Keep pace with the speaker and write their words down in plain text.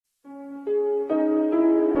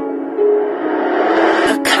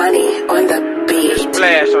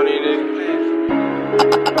Splash on these niggas.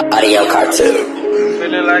 Audio cartoon.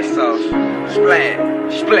 Feeling like sauce. Splash,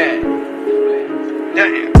 splash.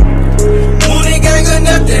 Damn. Mooney gang or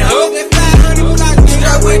nothing, ho.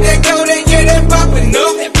 Drop with that gold and get that poppin'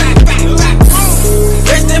 up.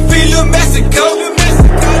 Rest in peace, Lil' Mexico.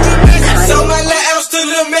 Sold my little ounce to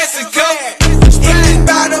Lil' Mexico. Split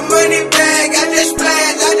by the money bag, I just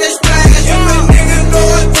splash, I just splash. You a nigga know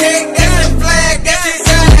a tick, that's a flag, that's his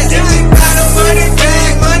ass. Split by the money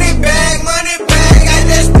bag, money bag, money bag. I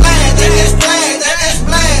just splash, I just splash, I just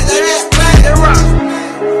splash, I just splash.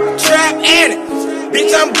 Trap addict,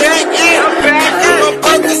 bitch, I'm back at it. I'm a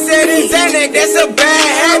Percocet and Xanax, that's a bad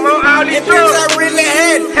habit. If bitch, I really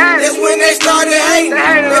had it, that's when they started hating.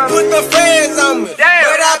 They put the fans on me,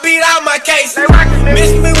 but I beat out my case.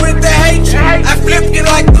 Miss me with the hatred, I flipped it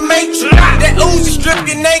like the Matrix. That Uzi stripped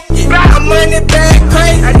you naked, I'm money bag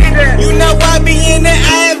crazy. You know I be in the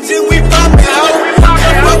abs and we poppin' ho.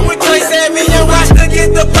 Don't fuck with Trey Savage and Rasta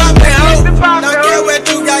get the poppin' ho. Don't care what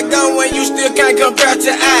you got going, you still can't compare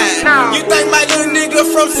to eyes. You think my little nigga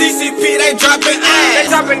from CCP, they dropping eyes.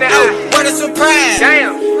 Oh, what a surprise.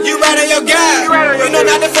 Damn. You right on your guy. You know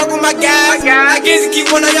not to fuck with my guys. I guess you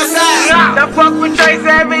keep one on your side. Don't fuck with Trey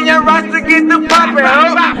Savage and Rasta get the poppin',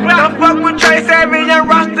 ho. Don't fuck with Trey Savage and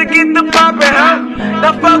Rasta get the poppin', ho.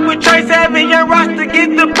 Don't fuck with Trey Savage and Rasta get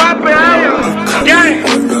the poppin', ho. Gang,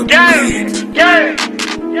 gang, gang.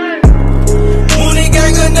 Mooney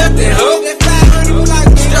gang or nothing, ho.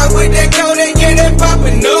 Drop with that gold and get that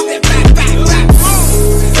poppin', no.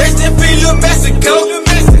 Rest in peace, Lil' Mexico.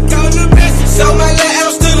 Sold my little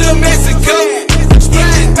ounce to Lil' Mexico.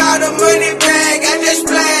 Split by the money bag, I just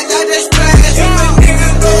splash, I just splash. You a nigga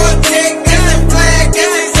know a tick, that's a flag,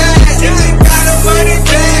 that's his ass. Split by the money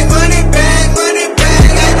bag, money bag, money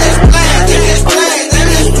bag. I just splash, I just splash, I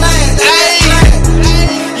just splash, I just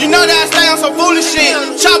splash. You know that I stay on some foolish shit.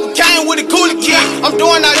 Chopper came with a cooler kit. I'm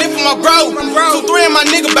doing all this for my bro. 2-3 and my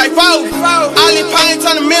nigga back 4. All this pain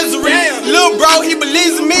turn to misery. Lil' bro, he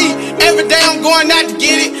believes in me. Every day I'm going out to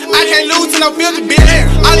get it. I can't lose till I feel the bitch.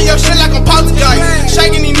 All of your shit like I'm poltergeist.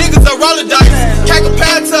 Shaking these niggas a roller dice. Can't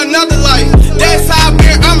compare to another life. That's how I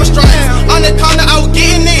been, I'm a strike. On the corner, I was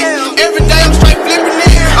getting it. Every day I'm straight flipping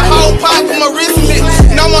it. A whole pop with my wrist lit.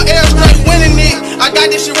 No more air, straight winning it. I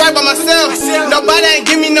got this shit right by myself. Nobody ain't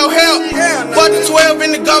give me no help. Fuck the 12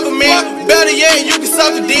 in the government. Better yet, you can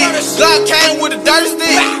suck a dick. Glock came with a dirty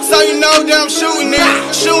stick, so you know that I'm shooting it.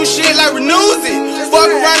 Shooting shit like renews it. Fuck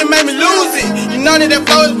around and make me lose it. You know that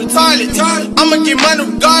flow is retarded. I'ma get money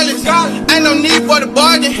regardless. Ain't no need for the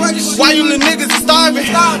bargain. Why you little niggas is starving?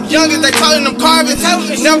 Youngest they calling them carbons.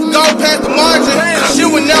 Never go past the margin. Shit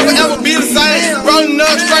will never ever be the same. Rolling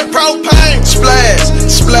up straight propane. Splash,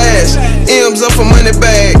 splash, M's up for money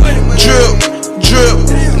bag. Drip, drip,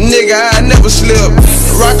 nigga I never slip.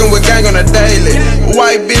 Rockin' with gang on a daily.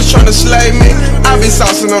 White bitch tryna slay me, I be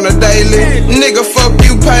saucing on a daily. Nigga fuck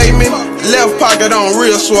you pay me. Left pocket on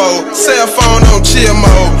real swole, cell phone on chill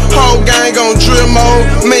mode. Whole gang on drill mode,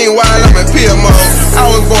 meanwhile I'm in pill mode. I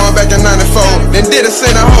was born back in 94, then did a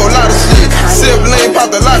sin a whole lot of shit. Sibling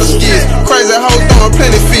popped a lot of skits, crazy hoes throwing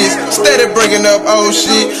plenty fists. Steady bringing up old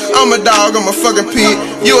shit, I'm a dog, I'm a fucking pit.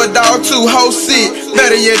 You a dog too, whole shit,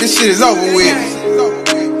 better yet this shit is over with.